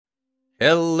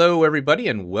Hello everybody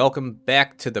and welcome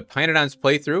back to the pYanodons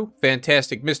playthrough.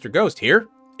 Fantastic Mr. Ghost here.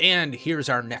 And here's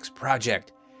our next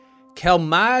project.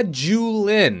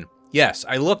 Calmodulin. Yes,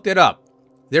 I looked it up.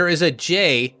 There is a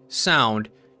J sound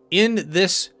in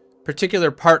this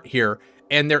particular part here,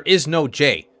 and there is no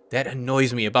J. That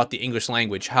annoys me about the English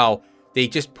language, how they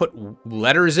just put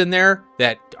letters in there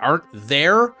that aren't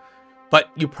there, but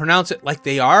you pronounce it like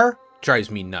they are. Drives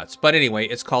me nuts. But anyway,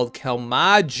 it's called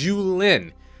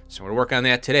Calmodulin. So we're going to work on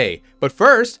that today. But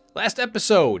first, last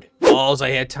episode, all I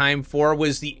had time for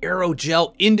was the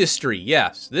aerogel industry.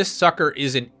 Yes, this sucker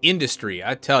is an industry,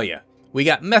 I tell you. We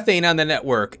got methane on the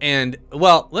network, and,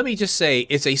 well, let me just say,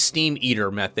 it's a steam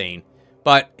eater methane.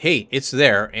 But, hey, it's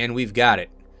there, and we've got it.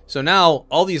 So now,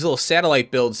 all these little satellite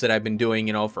builds that I've been doing,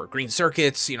 you know, for green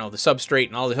circuits, you know, the substrate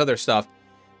and all this other stuff,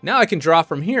 now I can draw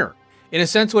from here. In a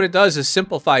sense, what it does is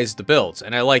simplifies the builds,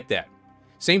 and I like that.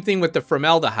 Same thing with the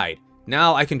formaldehyde.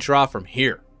 Now I can draw from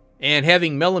here. And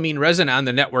having melamine resin on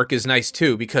the network is nice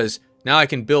too, because now I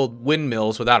can build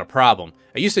windmills without a problem.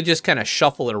 I used to just kind of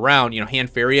shuffle it around, you know, hand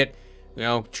ferry it, you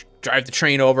know, drive the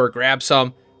train over, grab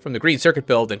some from the green circuit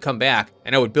build and come back,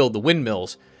 and I would build the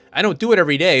windmills. I don't do it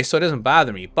every day, so it doesn't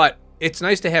bother me, but it's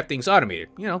nice to have things automated.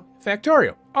 You know,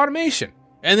 Factorio, automation.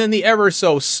 And then the ever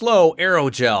so slow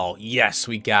aerogel. Yes,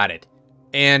 we got it.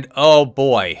 And oh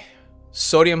boy,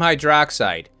 sodium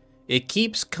hydroxide. It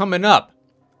keeps coming up.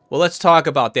 Well, let's talk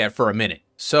about that for a minute.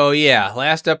 So yeah,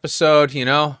 last episode, you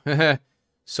know,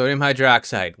 sodium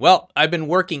hydroxide. Well, I've been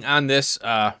working on this.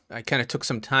 I kind of took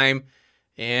some time,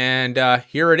 and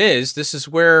here it is. This is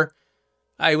where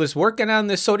I was working on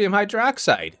the sodium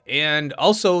hydroxide and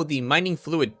also the mining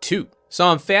fluid too. So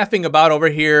I'm faffing about over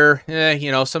here.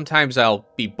 You know, sometimes I'll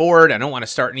be bored. I don't want to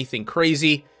start anything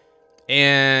crazy.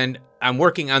 And I'm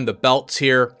working on the belts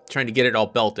here, trying to get it all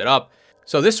belted up.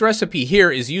 So this recipe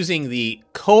here is using the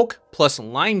coke plus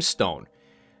limestone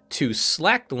to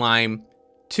slack lime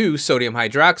to sodium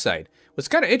hydroxide. What's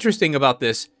kind of interesting about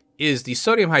this is the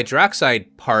sodium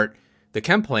hydroxide part, the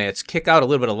chem plants kick out a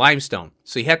little bit of limestone.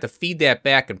 So you have to feed that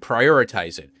back and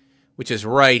prioritize it, which is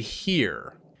right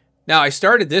here. Now I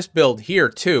started this build here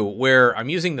too, where I'm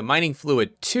using the mining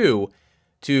fluid 2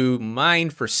 to mine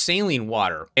for saline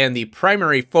water. And the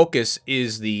primary focus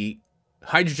is the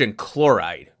hydrogen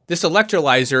chloride. This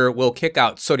electrolyzer will kick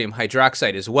out sodium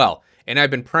hydroxide as well, and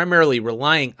I've been primarily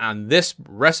relying on this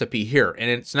recipe here, and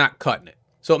it's not cutting it.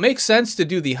 So it makes sense to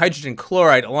do the hydrogen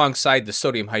chloride alongside the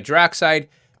sodium hydroxide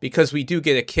because we do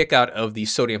get a kick out of the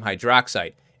sodium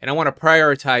hydroxide, and I want to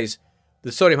prioritize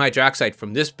the sodium hydroxide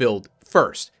from this build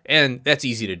first, and that's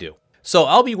easy to do. So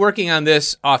I'll be working on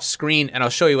this off screen, and I'll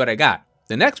show you what I got.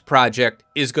 The next project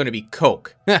is going to be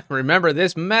coke. Remember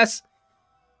this mess?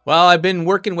 Well, I've been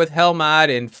working with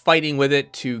Helmod and fighting with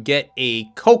it to get a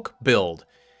coke build.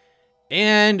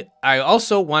 And I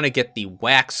also want to get the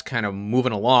wax kind of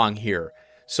moving along here.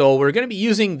 So we're going to be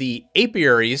using the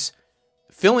apiaries,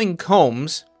 filling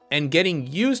combs, and getting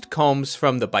used combs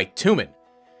from the bitumen.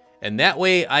 And that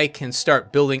way I can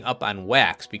start building up on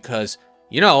wax because,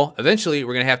 you know, eventually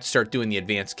we're going to have to start doing the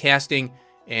advanced casting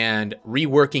and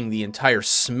reworking the entire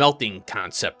smelting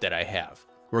concept that I have.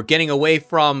 We're getting away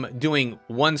from doing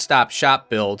one-stop shop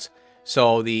builds,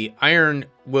 so the iron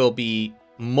will be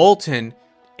molten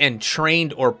and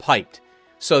trained or piped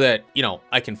so that, you know,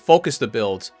 I can focus the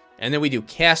builds, and then we do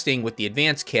casting with the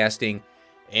advanced casting,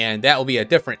 and that will be a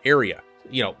different area,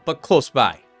 you know, but close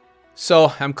by.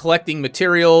 So I'm collecting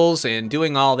materials and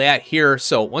doing all that here,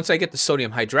 so once I get the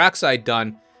sodium hydroxide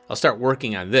done, I'll start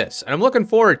working on this, and I'm looking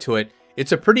forward to it.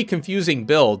 It's a pretty confusing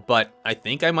build, but I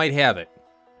think I might have it.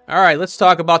 All right, let's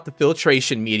talk about the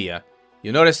filtration media.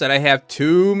 You'll notice that I have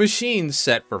 2 machines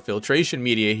set for filtration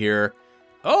media here.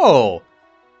 Oh,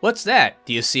 what's that?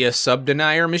 Do you see a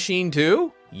sub-denier machine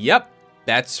too? Yep,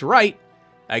 that's right.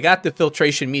 I got the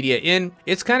filtration media in.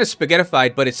 It's kind of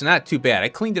spaghettified, but it's not too bad. I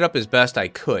cleaned it up as best I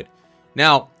could.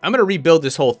 Now, I'm going to rebuild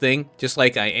this whole thing just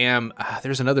like I am.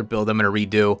 There's another build I'm going to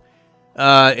redo.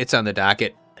 It's on the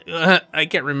docket. I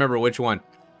can't remember which one.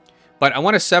 But I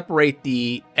want to separate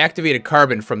the activated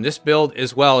carbon from this build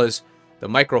as well as the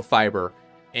microfiber.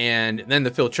 And then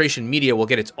the filtration media will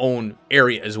get its own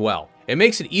area as well. It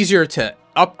makes it easier to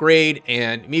upgrade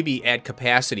and maybe add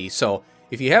capacity. So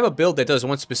if you have a build that does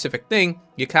one specific thing,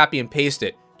 you copy and paste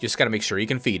it. Just got to make sure you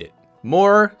can feed it.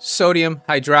 More sodium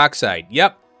hydroxide.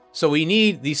 Yep. So we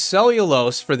need the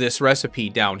cellulose for this recipe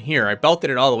down here. I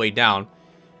belted it all the way down.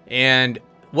 And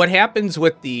what happens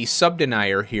with the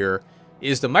sub-denier here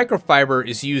is the microfiber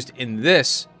is used in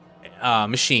this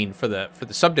machine for the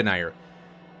sub-denier.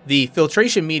 The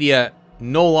filtration media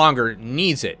no longer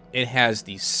needs it. It has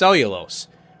the cellulose.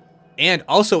 And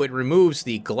also it removes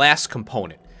the glass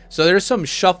component. So there's some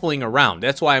shuffling around.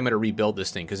 That's why I'm going to rebuild this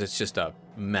thing, because it's just a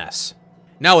mess.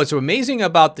 Now, what's amazing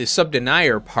about the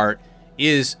subdenier part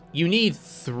is you need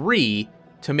 3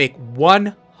 to make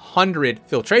 100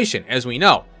 filtration, as we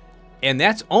know. And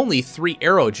that's only 3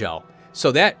 aerogel.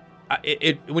 So that,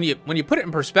 when you put it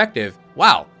in perspective,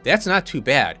 wow, that's not too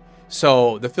bad.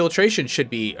 So the filtration should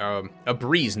be a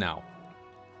breeze now.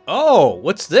 Oh,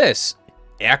 what's this?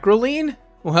 Acrolein?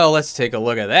 Well, let's take a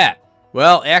look at that.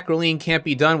 Well, acrolein can't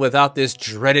be done without this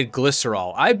dreaded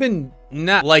glycerol. I've been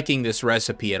not liking this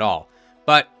recipe at all,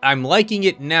 but I'm liking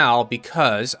it now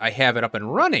because I have it up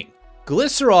and running.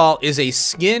 Glycerol is a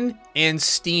skin and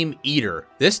steam eater.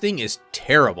 This thing is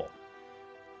terrible,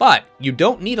 but you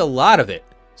don't need a lot of it,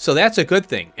 so that's a good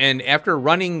thing. And after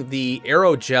running the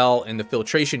aerogel and the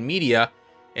filtration media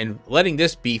and letting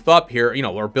this beef up here,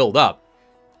 or build up,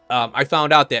 I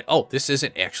found out that, oh, this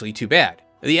isn't actually too bad.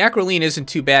 The acrolein isn't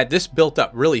too bad. This built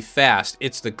up really fast.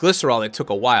 It's the glycerol that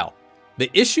took a while. The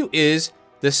issue is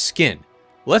the skin.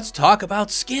 Let's talk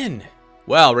about skin.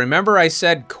 Well, remember I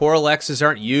said Coralexes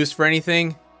aren't used for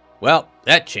anything? Well,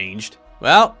 that changed.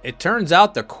 Well, it turns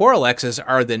out the Coralexes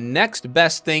are the next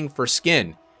best thing for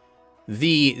skin.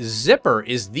 The zipper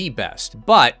is the best,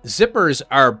 but zippers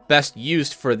are best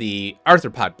used for the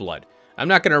arthropod blood. I'm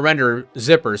not going to render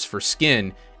zippers for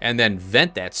skin and then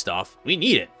vent that stuff. We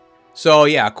need it. So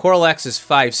yeah, Coralex is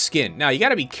 5 skin. Now you got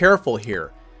to be careful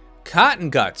here. Cotton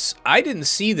guts, I didn't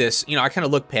see this. I kind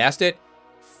of looked past it.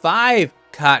 5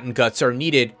 cotton guts are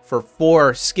needed for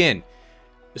 4 skin.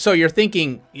 So you're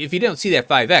thinking, if you don't see that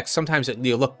 5x, sometimes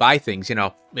you look by things, and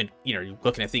you're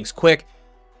looking at things quick.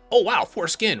 Oh wow, 4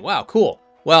 skin. Wow, cool.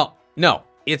 Well, no,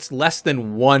 it's less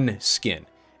than 1 skin.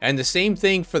 And the same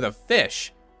thing for the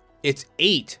fish. It's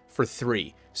 8 for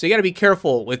 3. So you got to be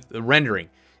careful with the rendering.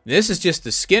 This is just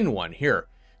the skin one here.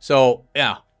 So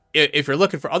yeah, if you're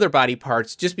looking for other body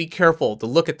parts, just be careful to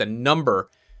look at the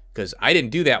number, because I didn't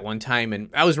do that one time, and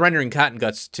I was rendering cotton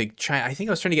guts to try. I think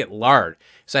I was trying to get lard.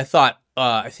 So I thought,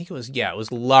 I think it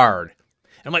was lard.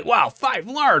 And I'm like, wow, 5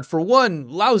 lard for 1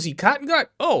 lousy cotton gut.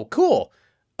 Oh, cool.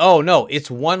 Oh no, it's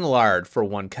 1 lard for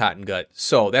 1 cotton gut.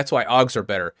 So that's why augs are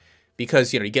better,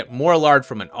 because you get more lard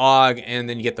from an aug, and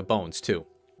then you get the bones too.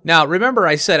 Now, remember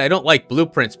I said I don't like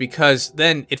blueprints because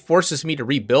then it forces me to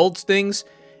rebuild things,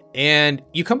 and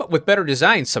you come up with better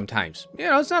designs sometimes.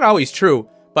 It's not always true,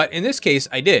 but in this case,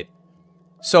 I did.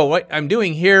 So what I'm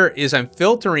doing here is I'm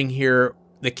filtering here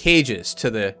the cages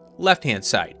to the left-hand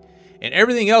side, and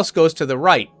everything else goes to the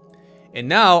right. And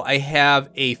now I have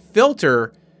a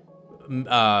filter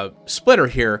splitter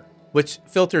here, which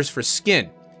filters for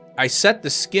skin. I set the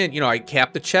skin, I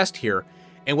cap the chest here,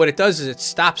 and what it does is it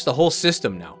stops the whole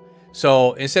system now.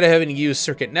 So instead of having to use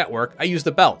circuit network, I use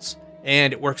the belts,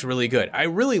 and it works really good. I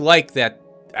really like that.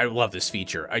 I love this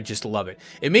feature. I just love it.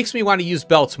 It makes me want to use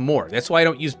belts more. That's why I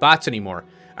don't use bots anymore.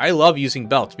 I love using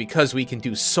belts because we can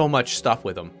do so much stuff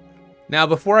with them. Now,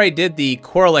 before I did the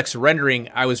Coralex rendering,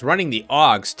 I was running the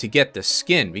augs to get the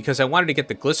skin because I wanted to get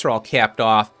the glycerol capped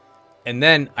off, and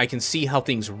then I can see how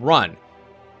things run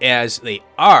as they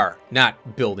are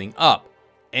not building up.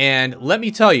 And let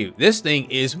me tell you, this thing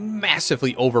is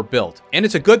massively overbuilt, and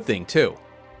it's a good thing too.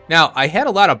 Now, I had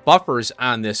a lot of buffers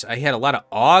on this. I had a lot of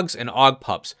augs and aug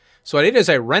pups. So what I did is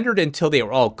I rendered until they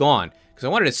were all gone, because I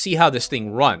wanted to see how this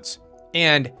thing runs.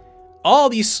 And all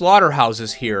these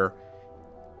slaughterhouses here,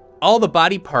 all the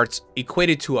body parts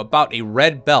equated to about a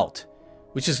red belt,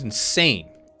 which is insane.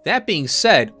 That being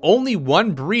said, only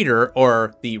 1 breeder,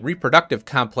 or the reproductive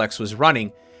complex, was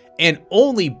running, and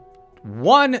only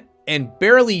 1 and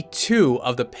barely 2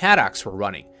 of the paddocks were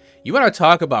running. You want to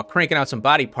talk about cranking out some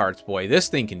body parts, boy, this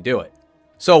thing can do it.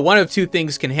 So one of 2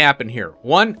 things can happen here.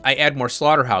 1, I add more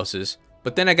slaughterhouses,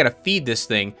 but then I got to feed this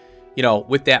thing,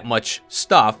 with that much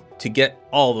stuff to get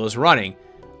all those running,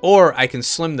 or I can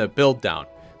slim the build down.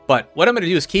 But what I'm going to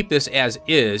do is keep this as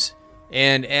is,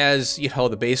 and as,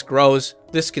 the base grows,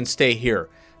 this can stay here,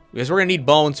 because we're going to need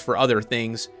bones for other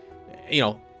things.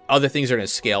 Other things are going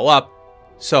to scale up.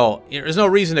 So there's no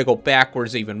reason to go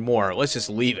backwards even more. Let's just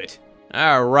leave it.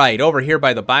 All right, over here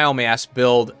by the biomass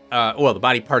build, the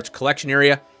body parts collection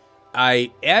area,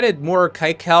 I added more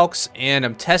kite-calcs, and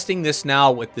I'm testing this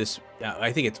now with this,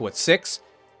 I think it's, 6?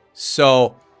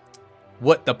 So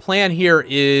what the plan here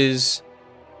is,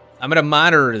 I'm going to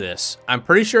monitor this. I'm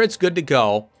pretty sure it's good to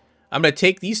go. I'm going to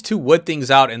take these 2 wood things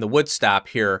out and the wood stop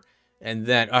here, and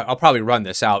then I'll probably run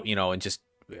this out, and just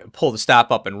pull the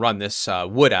stop up and run this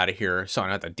wood out of here so I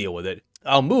don't have to deal with it.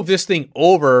 I'll move this thing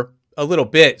over a little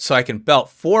bit so I can belt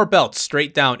 4 belts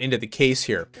straight down into the case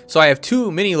here. So I have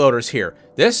 2 mini loaders here.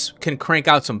 This can crank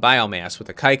out some biomass with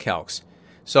the kicalcs.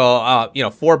 So, you know,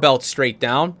 4 belts straight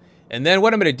down. And then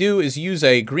what I'm going to do is use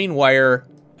a green wire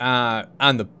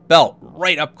on the belt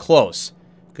right up close.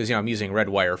 Because, you know, I'm using red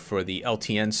wire for the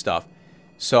LTN stuff.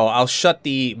 So I'll shut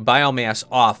the biomass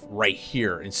off right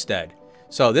here instead.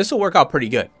 So this will work out pretty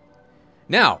good.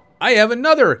 Now, I have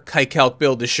another kicalc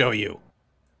build to show you.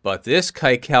 But this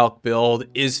kicalc build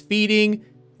is feeding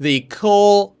the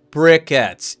coal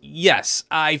briquettes. Yes,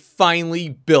 I finally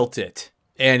built it.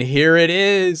 And here it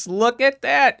is. Look at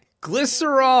that.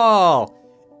 Glycerol.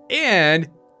 And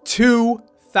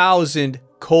 2,000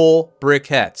 coal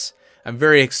briquettes. I'm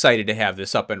very excited to have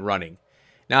this up and running.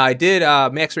 Now, I did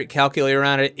max rate calculator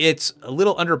on it. It's a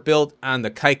little underbuilt on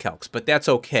the kicalcs, but that's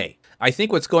okay. I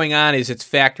think what's going on is it's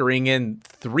factoring in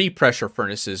 3 pressure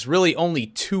furnaces, really only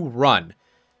 2 run.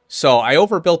 So I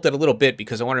overbuilt it a little bit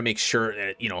because I want to make sure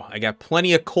that, you know, I got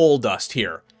plenty of coal dust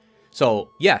here. So,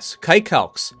 yes,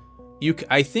 kicalcs.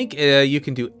 I think you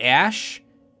can do ash.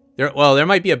 There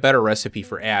might be a better recipe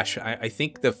for ash. I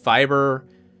think the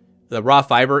raw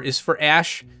fiber is for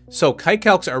ash. So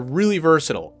kicalcs are really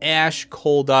versatile. Ash,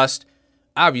 coal dust,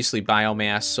 obviously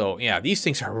biomass. So yeah, these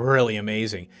things are really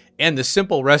amazing. And the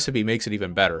simple recipe makes it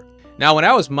even better. Now, when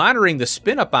I was monitoring the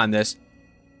spin up on this,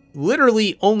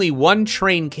 literally only 1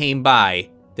 train came by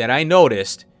that I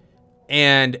noticed,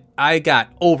 and I got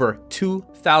over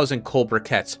 2,000 coal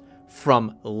briquettes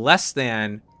from less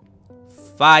than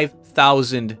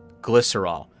 5,000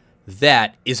 glycerol.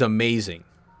 That is amazing.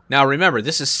 Now remember,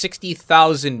 this is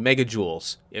 60,000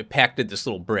 megajoules it packed in this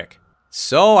little brick.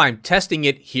 So I'm testing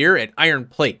it here at iron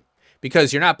plate,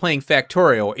 because you're not playing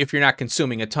Factorio if you're not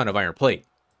consuming a ton of iron plate.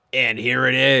 And here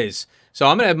it is. So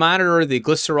I'm going to monitor the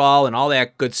glycerol and all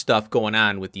that good stuff going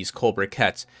on with these coal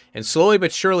briquettes. And slowly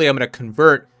but surely I'm going to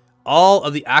convert all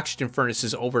of the oxygen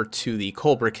furnaces over to the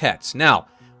coal briquettes. Now,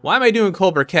 why am I doing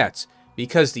coal briquettes?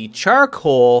 Because the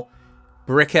charcoal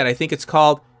briquette, I think it's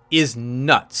called, is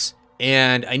nuts.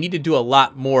 And I need to do a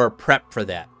lot more prep for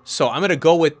that. So I'm going to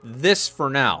go with this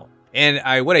for now.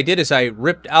 And what I did is I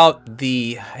ripped out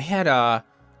I had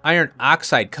iron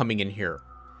oxide coming in here.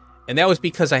 And that was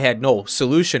because I had no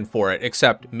solution for it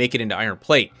except make it into iron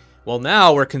plate. Well,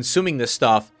 now we're consuming this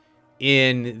stuff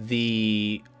in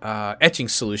the etching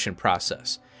solution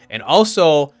process. And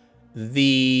also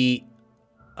the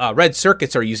red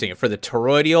circuits are using it for the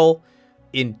toroidal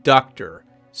inductor.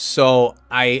 So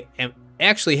I am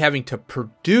actually having to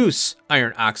produce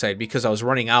iron oxide because I was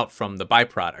running out from the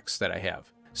byproducts that I have.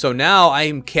 So now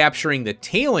I'm capturing the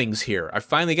tailings here. I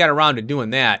finally got around to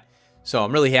doing that. So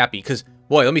I'm really happy because,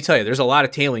 boy, let me tell you, there's a lot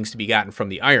of tailings to be gotten from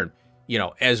the iron. You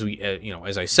know, as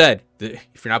I said,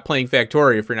 if you're not playing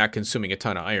Factorio, if you're not consuming a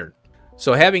ton of iron.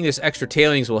 So having this extra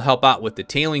tailings will help out with the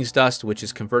tailings dust, which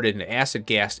is converted into acid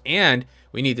gas, and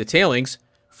we need the tailings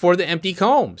for the empty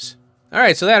combs. All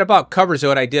right, so that about covers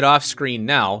what I did off screen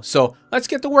now. So let's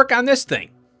get to work on this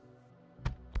thing.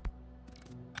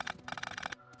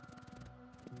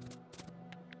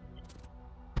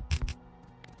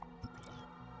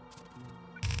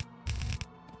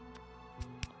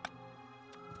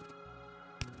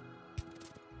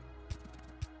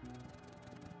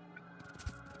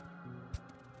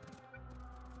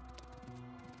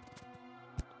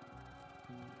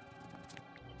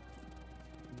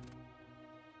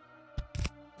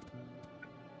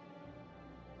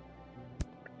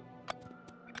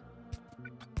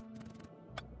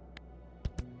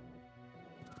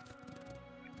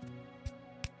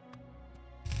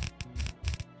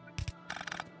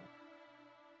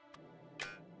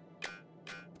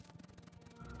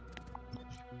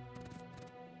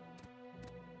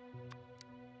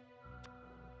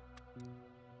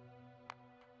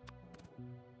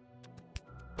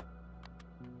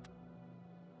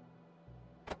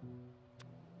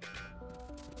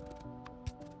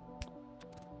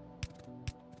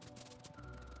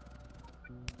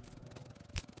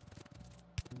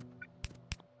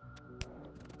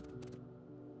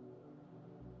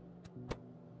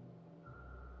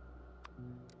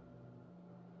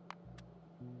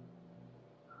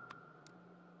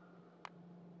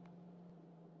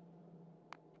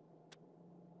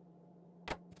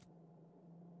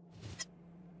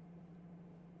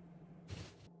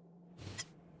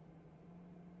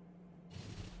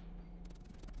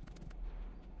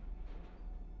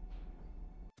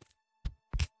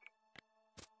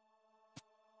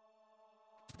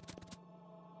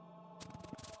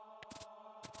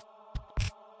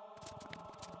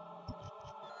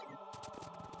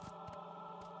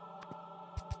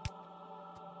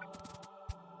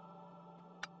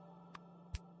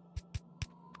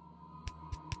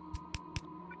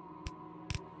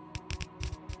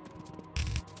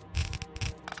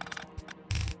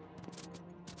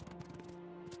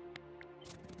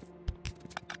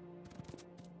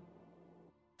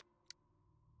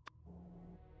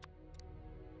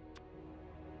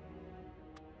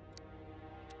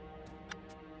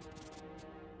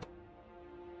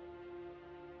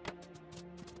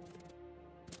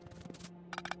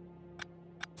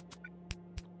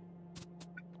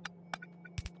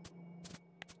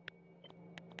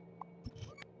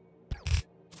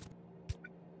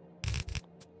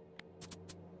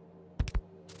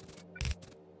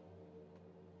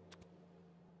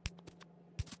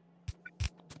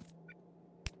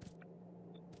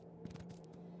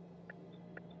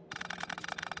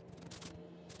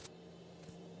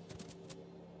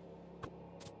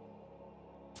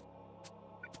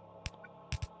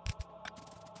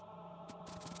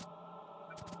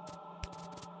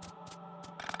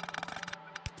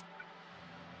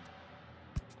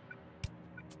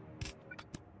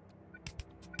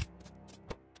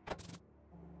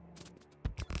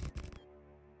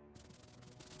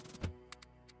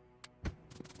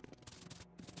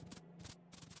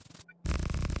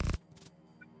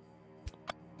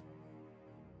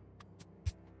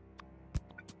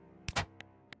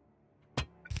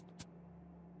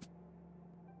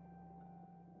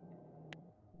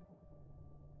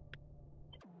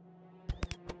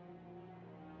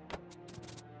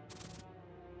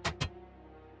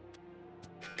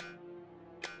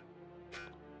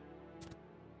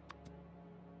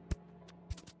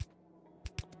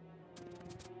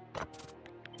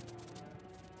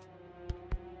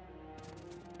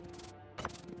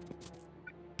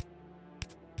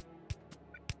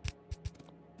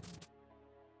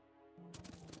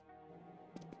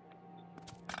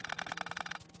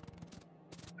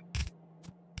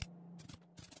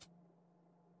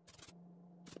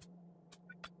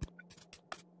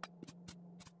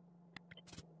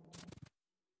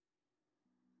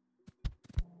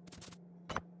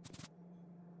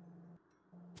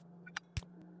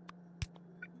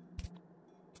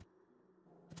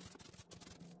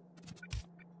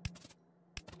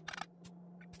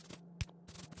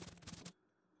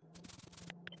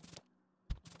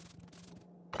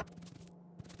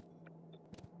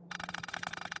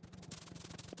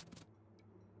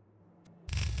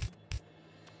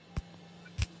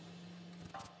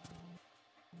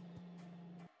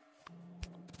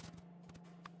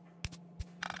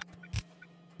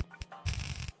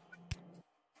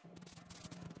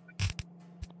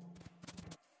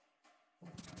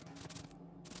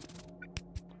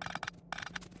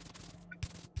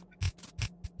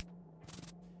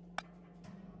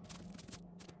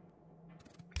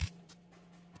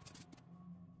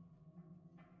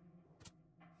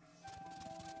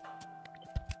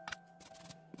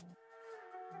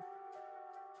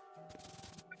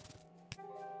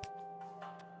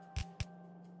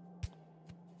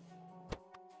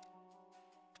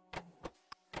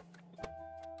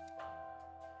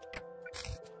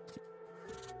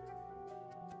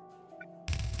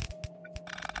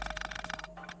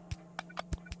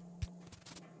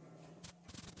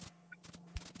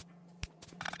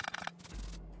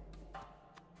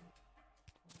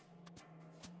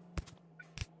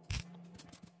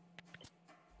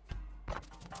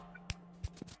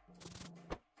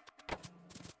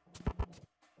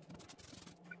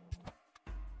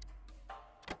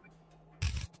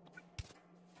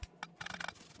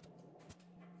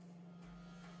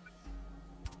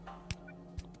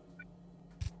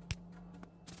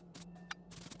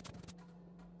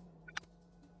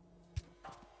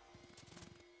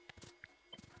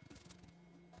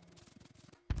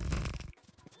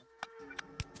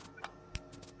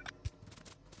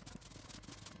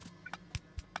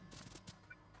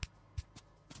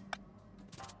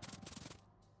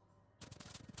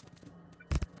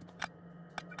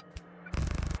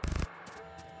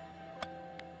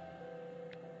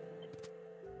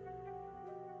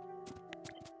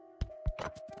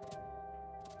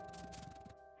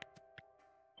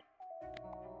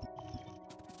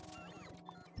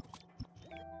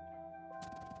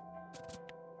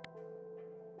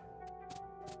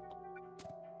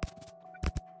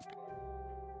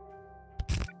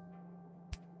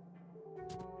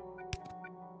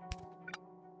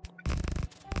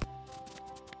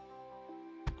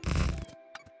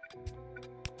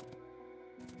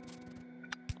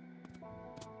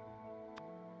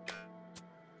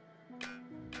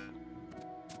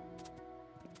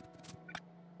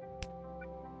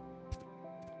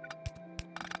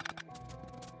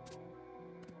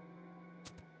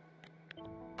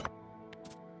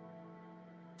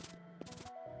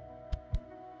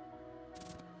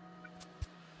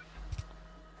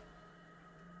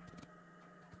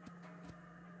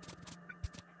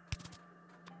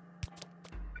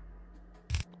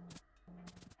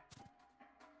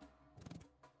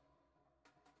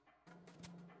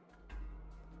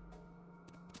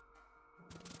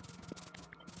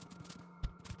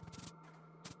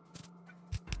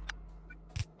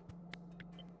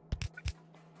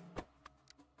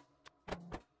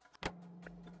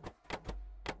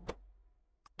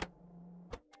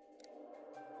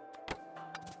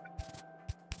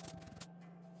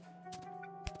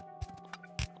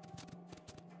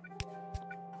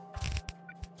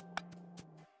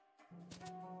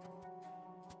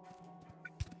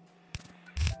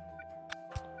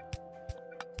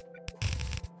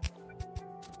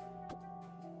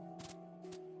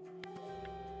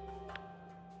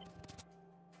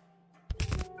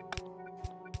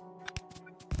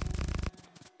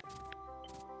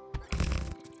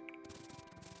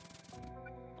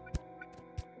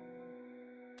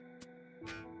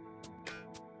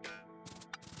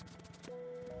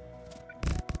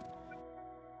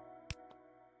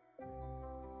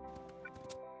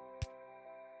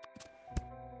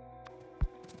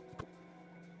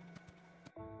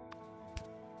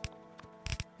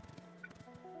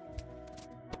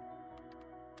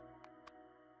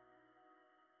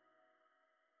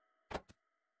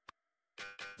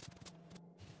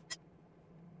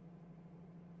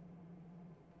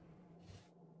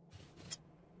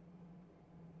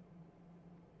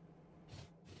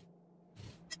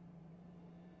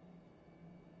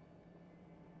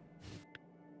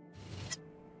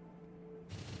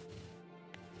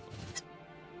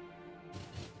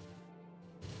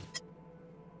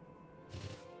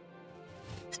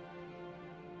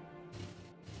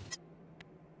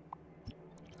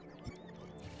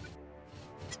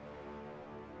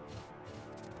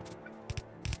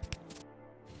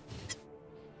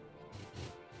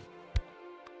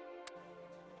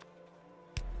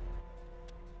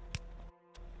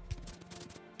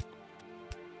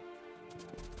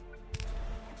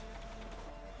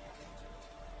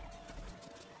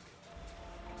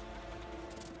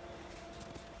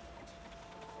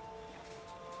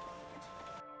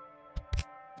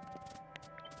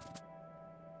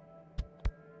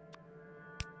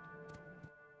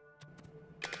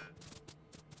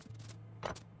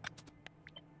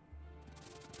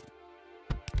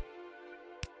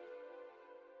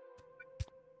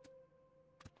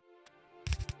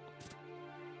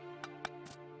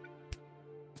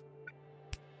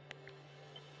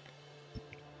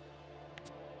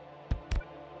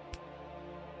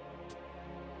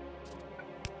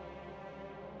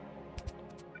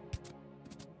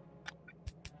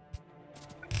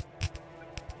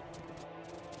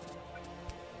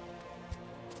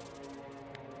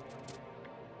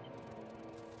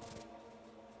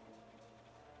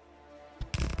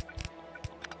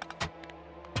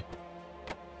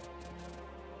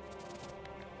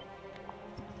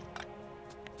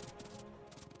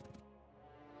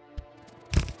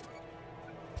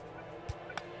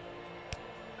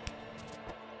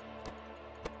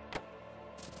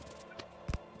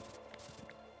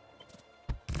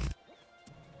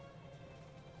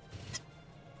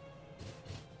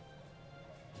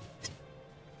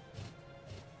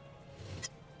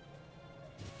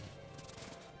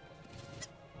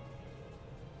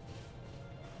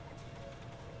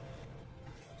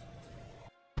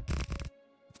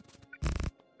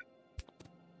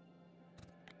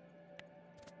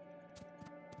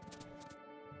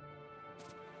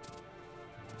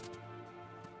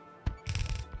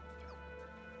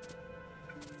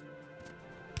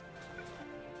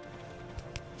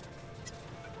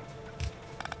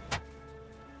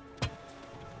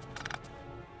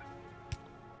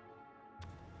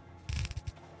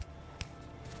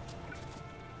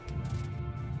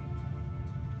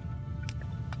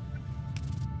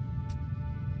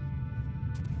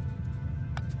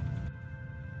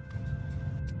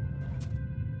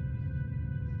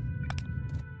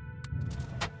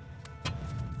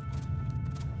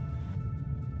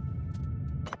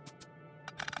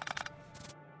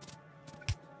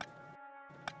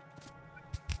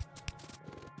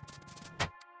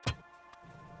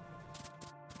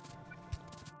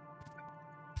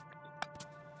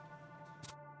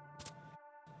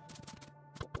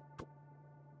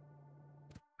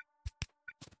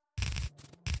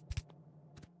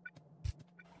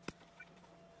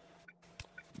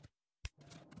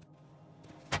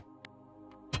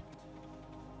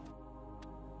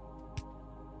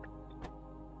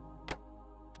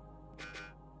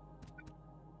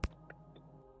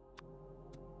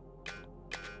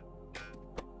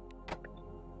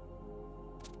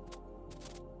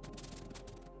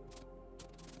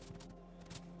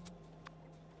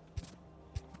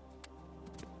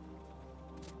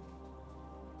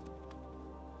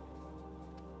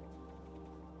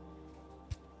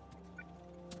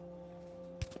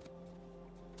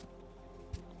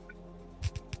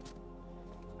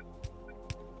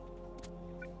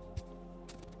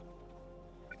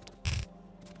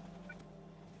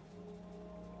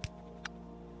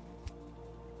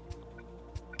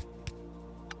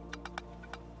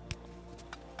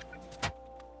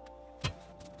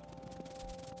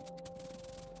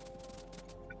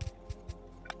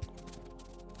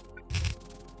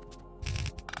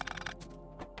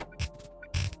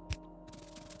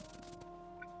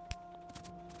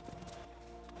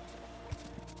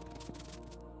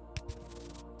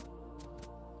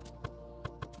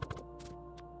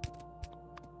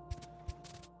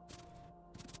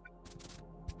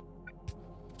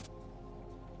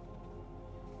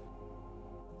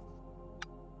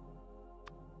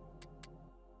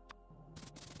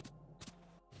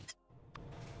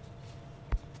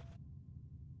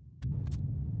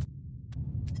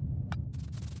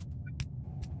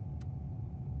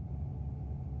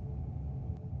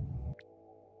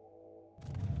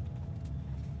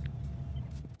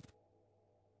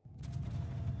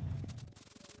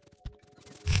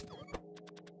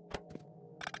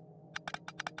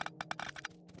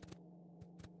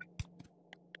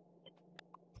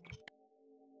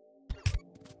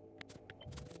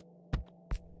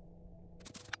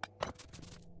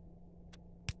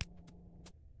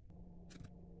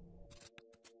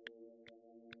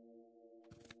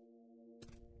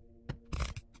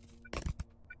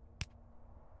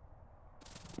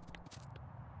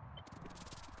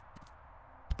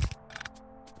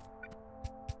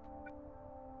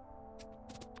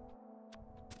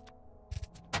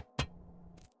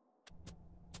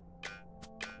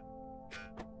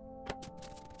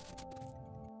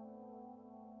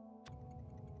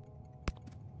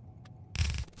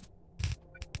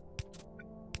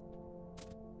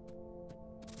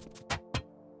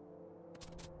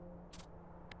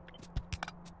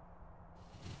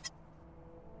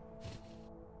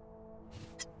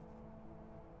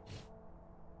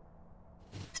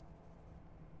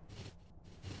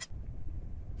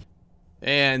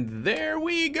 And there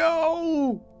we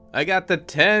go. I got the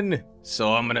 10.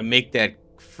 So I'm going to make that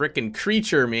frickin'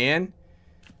 creature, man.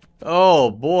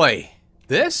 Oh, boy.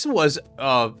 This was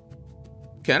kind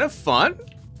of fun.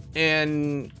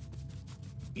 And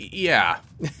yeah.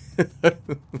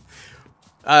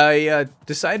 I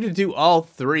decided to do all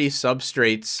 3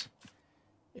 substrates.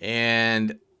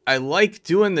 And I like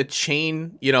doing the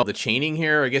chain, you know, the chaining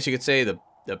here. I guess you could say the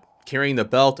carrying the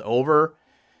belt over.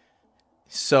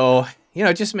 So, you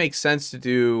know, it just makes sense to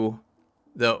do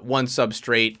the one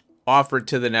substrate, offer it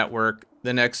to the network,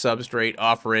 the next substrate,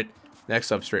 offer it, next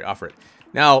substrate, offer it.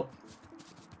 Now,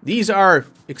 these are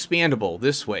expandable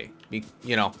this way.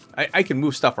 You know, I can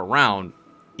move stuff around,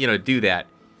 you know, to do that.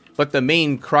 But the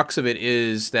main crux of it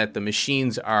is that the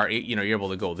machines are, you know, you're able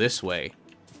to go this way.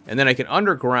 And then I can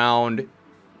underground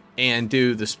and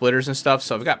do the splitters and stuff.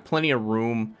 So I've got plenty of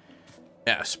room.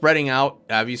 Spreading out,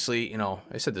 obviously, you know,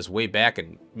 I said this way back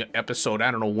in episode, I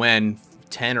don't know when,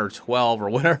 10 or 12 or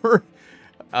whatever.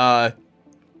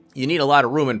 You need a lot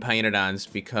of room in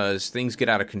pYanodons because things get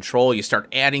out of control. You start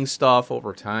adding stuff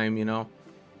over time, you know.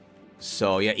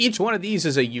 So, yeah, each one of these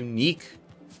is a unique,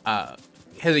 has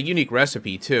a unique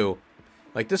recipe, too.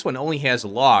 Like, this one only has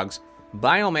logs.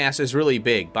 Biomass is really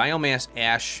big. Biomass,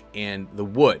 ash, and the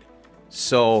wood.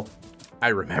 So I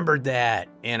remembered that,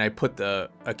 and I put a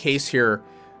case here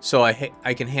so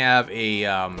I can have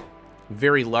a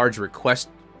very large request,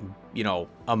 you know,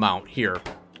 amount here.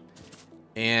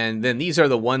 And then these are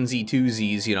the onesie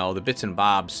twosies, you know, the bits and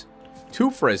bobs.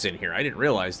 Tufra is in here. I didn't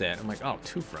realize that. I'm like, oh,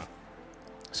 Tufra.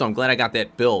 So I'm glad I got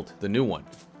that build, the new one.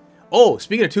 Oh,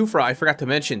 speaking of Tufra, I forgot to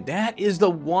mention, that is the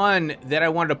one that I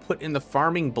wanted to put in the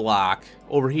farming block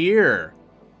over here.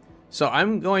 So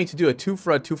I'm going to do a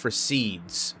Tufra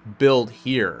seeds build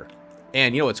here.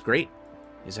 And you know what's great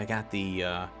is I got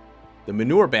the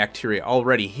manure bacteria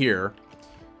already here.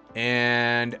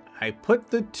 And I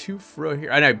put the Tufra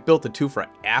here. And I built the Tufra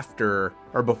after,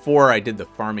 or before I did the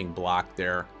farming block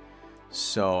there.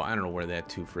 So I don't know where that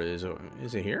Tufra is.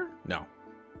 Is it here? No.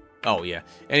 Oh, yeah.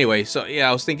 Anyway, so yeah,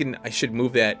 I was thinking I should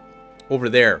move that over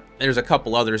there. There's a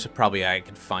couple others that probably I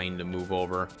could find to move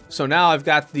over. So now I've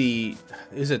got the,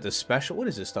 is it the special? What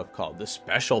is this stuff called? The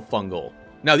special fungal.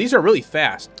 Now these are really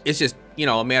fast. It's just, you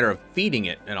know, a matter of feeding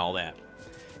it and all that.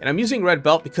 And I'm using red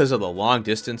belt because of the long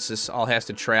distance this all has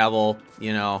to travel,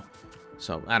 you know.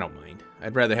 So I don't mind.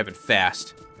 I'd rather have it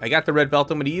fast. I got the red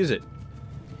belt. I'm going to use it.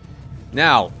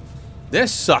 Now,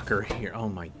 this sucker here. Oh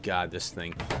my God, this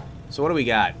thing. So what do we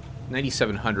got?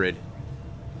 9,700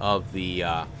 of the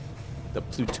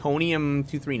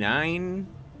plutonium-239.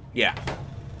 Yeah.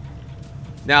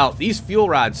 Now, these fuel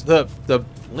rods, the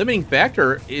limiting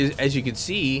factor is, as you can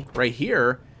see right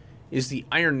here, is the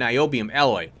iron niobium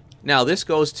alloy. Now, this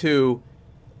goes to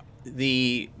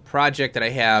the project that I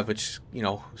have, which, you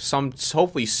know,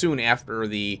 hopefully soon after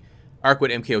the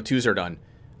Arcwood MKO2s are done.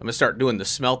 I'm going to start doing the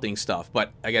smelting stuff,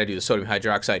 but I got to do the sodium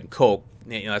hydroxide and coke.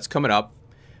 You know, that's coming up.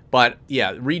 But,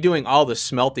 yeah, redoing all the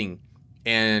smelting,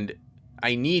 and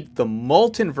I need the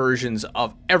molten versions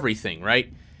of everything,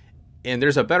 right? And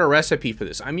there's a better recipe for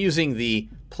this. I'm using the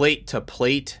plate to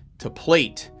plate to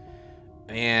plate,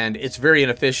 and it's very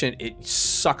inefficient. It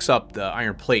sucks up the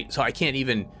iron plate, so I can't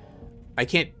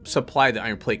supply the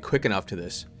iron plate quick enough to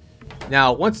this.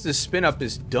 Now, once the spin up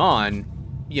is done,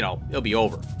 you know, it'll be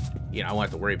over. You know, I won't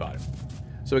have to worry about it.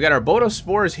 So we got our Bodos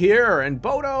spores here, and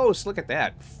Bodos, look at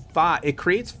that. It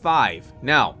creates 5.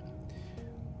 Now,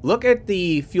 look at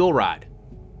the fuel rod.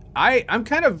 I'm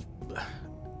kind of,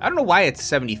 I don't know why it's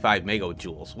 75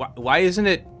 megajoules. Why isn't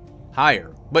it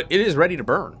higher? But it is ready to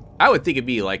burn. I would think it'd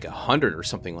be like 100 or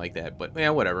something like that, but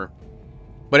yeah, whatever.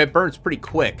 But it burns pretty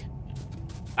quick.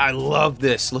 I love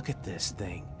this. Look at this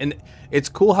thing. And it's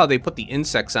cool how they put the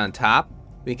insects on top,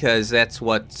 because that's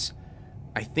what's,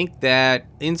 I think that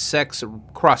insects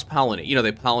cross-pollinate. You know,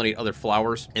 they pollinate other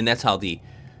flowers, and that's how the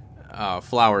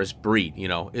flowers breed, you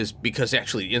know, is because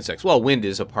actually the insects, well, wind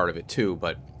is a part of it too,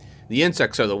 but the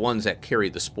insects are the ones that carry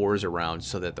the spores around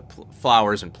so that the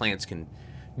flowers and plants can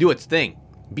do its thing.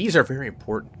 Bees are very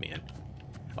important, man.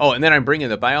 Oh, and then I'm bringing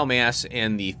the biomass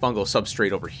and the fungal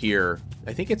substrate over here.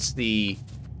 I think it's the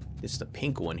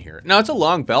pink one here. Now, it's a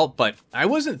long belt, but I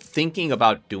wasn't thinking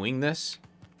about doing this.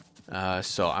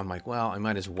 So I'm like, well, I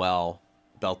might as well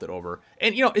belt it over.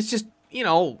 And, you know, it's just, you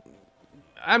know,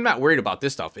 I'm not worried about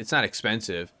this stuff. It's not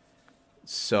expensive.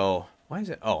 So, why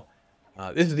is it? Oh,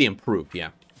 this is the improved, yeah.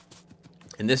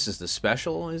 And this is the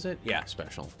special, is it? Yeah,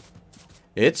 special.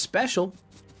 It's special.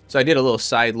 So I did a little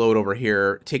side load over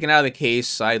here. Taken out of the case,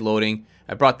 side loading.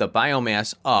 I brought the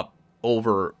biomass up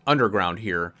over underground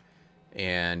here.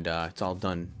 And it's all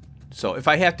done So if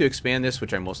I have to expand this,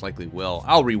 which I most likely will,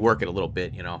 I'll rework it a little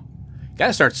bit, you know.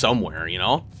 Gotta start somewhere, you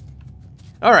know.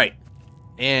 All right.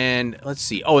 And let's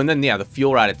see. Oh, and then, yeah, the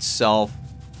fuel rod itself.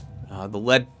 The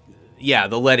lead, yeah,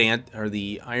 the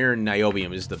the iron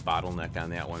niobium is the bottleneck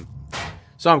on that one.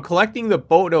 So I'm collecting the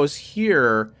photos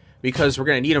here because we're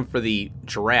going to need them for the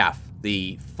giraffe,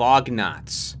 the fog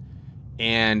knots.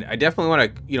 And I definitely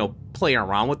want to, you know, play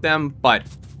around with them, but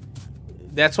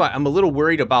that's why I'm a little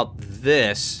worried about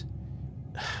this.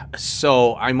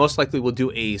 So I most likely will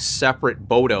do a separate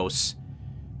Bodos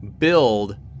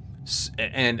build,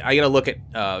 and I gotta look at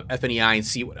FNEI and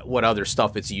see what other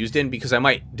stuff it's used in, because I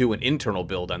might do an internal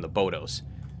build on the Bodos.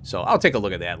 So I'll take a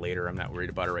look at that later. I'm not worried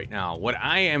about it right now. What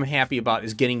I am happy about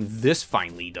is getting this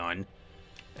finally done.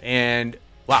 And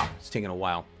wow, it's taking a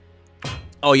while.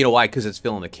 Oh, you know why? Because it's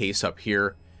filling the case up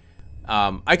here.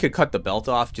 I could cut the belt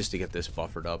off just to get this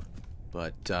buffered up,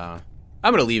 but I'm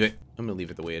gonna leave it. I'm gonna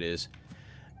leave it the way it is.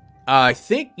 I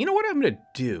think, you know what I'm gonna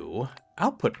do?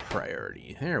 I'll put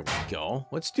priority. There we go.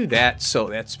 Let's do that so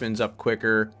that spins up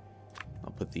quicker.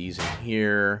 I'll put these in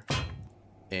here,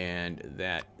 and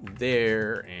that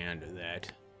there, and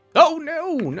that. Oh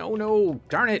no, no, no!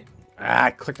 Darn it! Ah,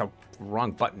 I clicked the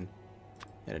wrong button.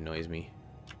 That annoys me.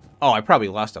 Oh, I probably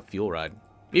lost a fuel rod.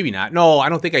 Maybe not. No, I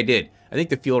don't think I did. I think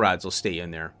the fuel rods will stay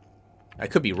in there. I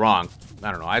could be wrong.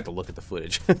 I don't know. I have to look at the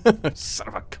footage. Son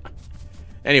of a gun.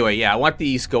 Anyway, yeah, I want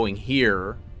these going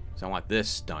here. So I want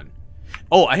this done.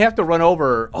 Oh, I have to run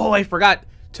over. Oh, I forgot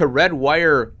to red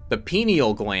wire the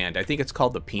pineal gland. I think it's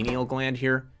called the pineal gland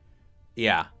here.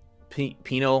 Yeah.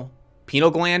 Pineal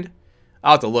gland?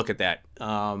 I'll have to look at that.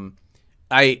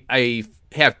 I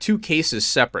have two cases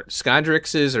separate.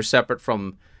 Schondrix's are separate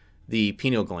from the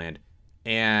pineal gland.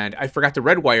 And I forgot to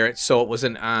red wire it, so it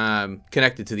wasn't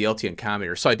connected to the LTN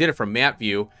commutator. So I did it from map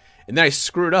view, and then I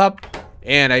screwed up,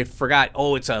 and I forgot.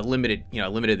 Oh, it's a limited, you know,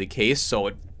 limited the case, so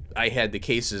I had the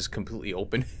cases completely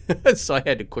open, so I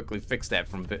had to quickly fix that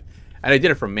from it. And I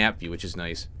did it from map view, which is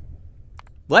nice.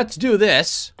 Let's do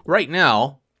this right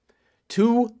now.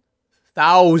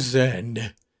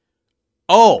 2,000.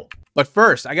 Oh, but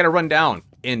first I got to run down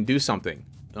and do something.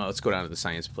 Oh, let's go down to the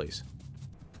science place.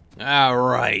 All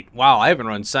right. Wow, I haven't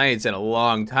run science in a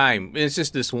long time. It's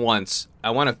just this once. I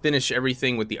want to finish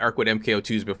everything with the Arcwood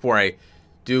MK02s before I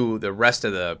do the rest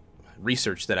of the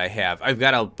research that I have. I've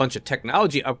got a bunch of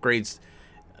technology upgrades,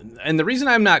 and the reason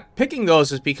I'm not picking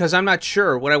those is because I'm not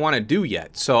sure what I want to do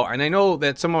yet. So, and I know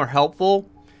that some are helpful,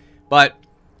 but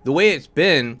the way it's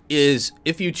been is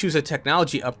if you choose a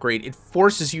technology upgrade, it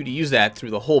forces you to use that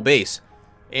through the whole base.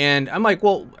 And I'm like,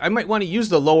 well, I might want to use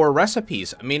the lower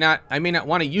recipes. I may not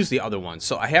want to use the other ones.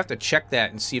 So I have to check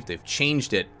that and see if they've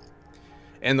changed it.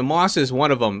 And the moss is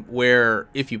one of them, where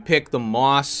if you pick the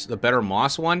moss, the better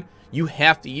moss one, you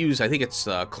have to use, I think it's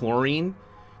chlorine.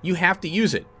 You have to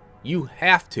use it. You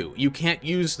have to. You can't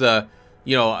use the,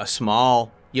 you know, a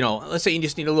small, you know, let's say you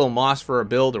just need a little moss for a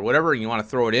build or whatever, and you want to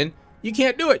throw it in. You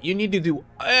can't do it. You need to do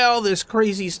all this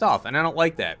crazy stuff, and I don't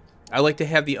like that. I like to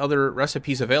have the other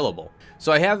recipes available.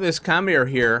 So I have this commutator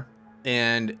here,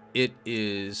 and it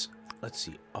is, let's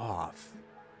see, off.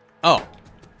 Oh,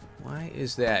 why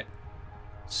is that?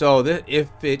 So if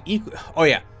it equal, oh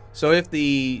yeah. So if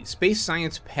the Space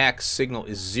Science Pack signal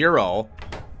is 0,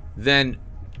 then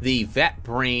the Vat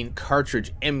Brain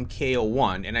cartridge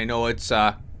MK01, and I know it's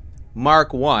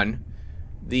Mark 1,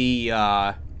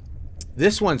 the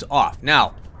this one's off.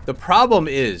 Now, the problem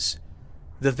is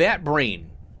the Vat Brain,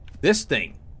 this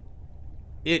thing,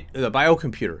 the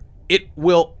biocomputer, it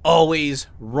will always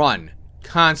run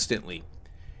constantly.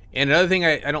 And another thing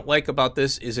I don't like about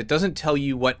this is it doesn't tell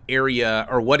you what area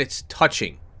or what it's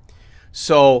touching.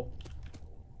 So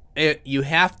you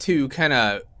have to kind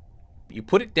of, you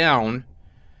put it down,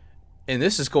 and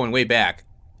this is going way back.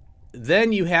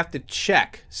 Then you have to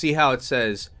check, see how it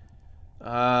says,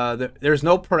 there's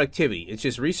no productivity. It's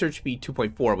just research speed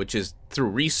 2.4, which is through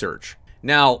research.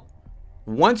 Now,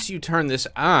 once you turn this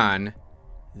on,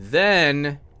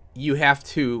 then you have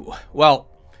to, well,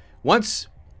 once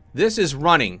this is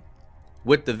running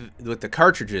with the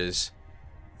cartridges,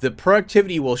 the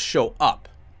productivity will show up.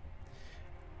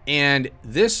 And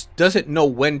this doesn't know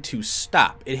when to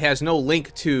stop. It has no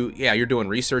link to, yeah, you're doing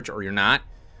research or you're not.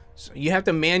 So you have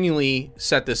to manually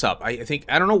set this up. I think,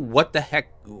 I don't know what the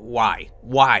heck, why?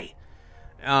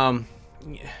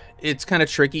 It's kind of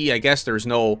tricky. I guess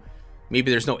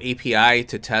maybe there's no API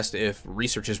to test if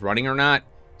research is running or not.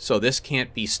 So this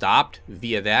can't be stopped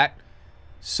via that.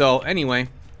 So anyway,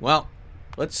 well,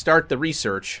 let's start the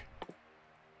research.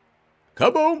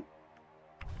 Kaboom!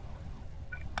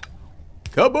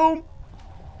 Kaboom!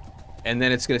 And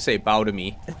then it's going to say, bow to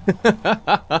me.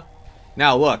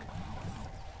 Now look.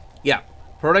 Yeah,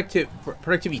 productivity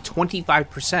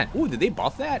 25%. Ooh, did they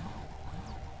buff that?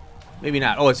 Maybe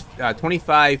not. Oh, it's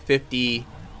 25, 50,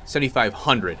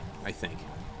 7,500, I think.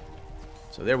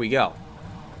 So there we go.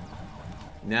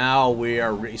 Now we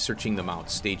are researching the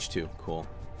mounts. Stage 2. Cool.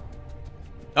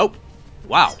 Oh,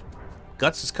 wow.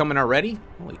 Guts is coming already?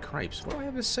 Holy cripes. What do I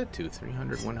have this set to?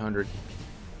 300, 100,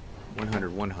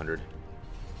 100, 100.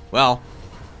 Well,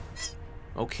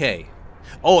 okay.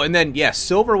 Oh, and then, yeah,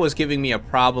 silver was giving me a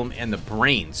problem, and the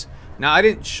brains. Now, I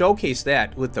didn't showcase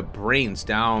that with the brains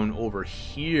down over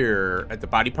here at the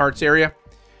body parts area.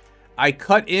 I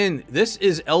cut in, this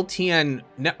is LTN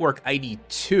network ID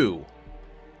 2,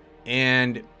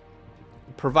 and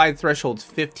provide thresholds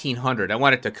 1500. I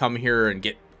wanted to come here and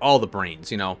get all the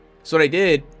brains, you know. So what I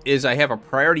did is I have a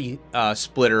priority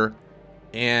splitter,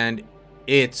 and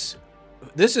this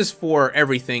is for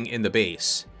everything in the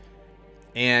base.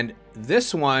 And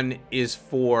this one is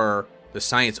for the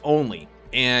science only.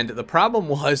 And the problem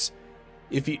was,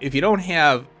 if you don't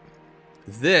have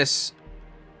this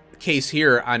case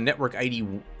here on network ID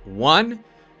 1,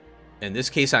 and this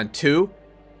case on 2,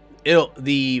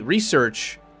 the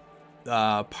research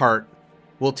part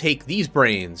will take these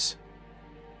brains,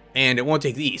 and it won't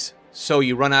take these. So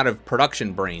you run out of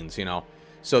production brains, you know.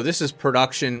 So this is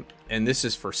production, and this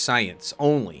is for science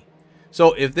only.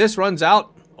 So if this runs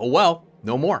out, oh well,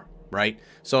 no more, right?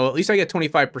 So at least I get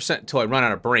 25% until I run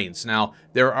out of brains. Now,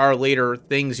 there are later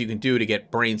things you can do to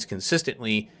get brains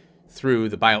consistently through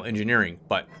the bioengineering,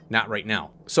 but not right now.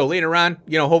 So later on,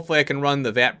 you know, hopefully I can run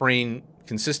the vat brain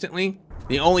consistently.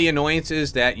 The only annoyance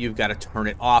is that you've got to turn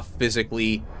it off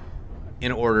physically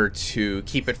in order to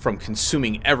keep it from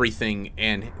consuming everything,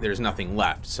 and there's nothing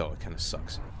left, so it kind of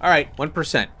sucks. All right,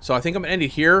 1%. So I think I'm gonna end it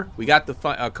here. We got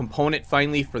the component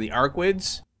finally for the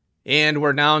arcwids. And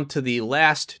we're down to the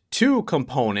last 2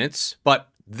 components, but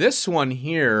this one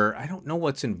here, I don't know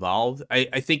what's involved.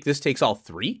 I think this takes all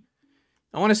 3,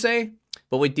 I want to say.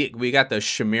 But we got the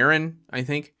Chimeran, I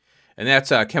think, and that's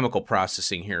chemical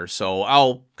processing here. So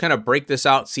I'll kind of break this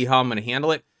out, see how I'm going to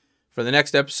handle it for the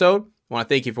next episode. I want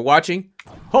to thank you for watching.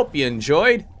 Hope you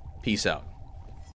enjoyed. Peace out.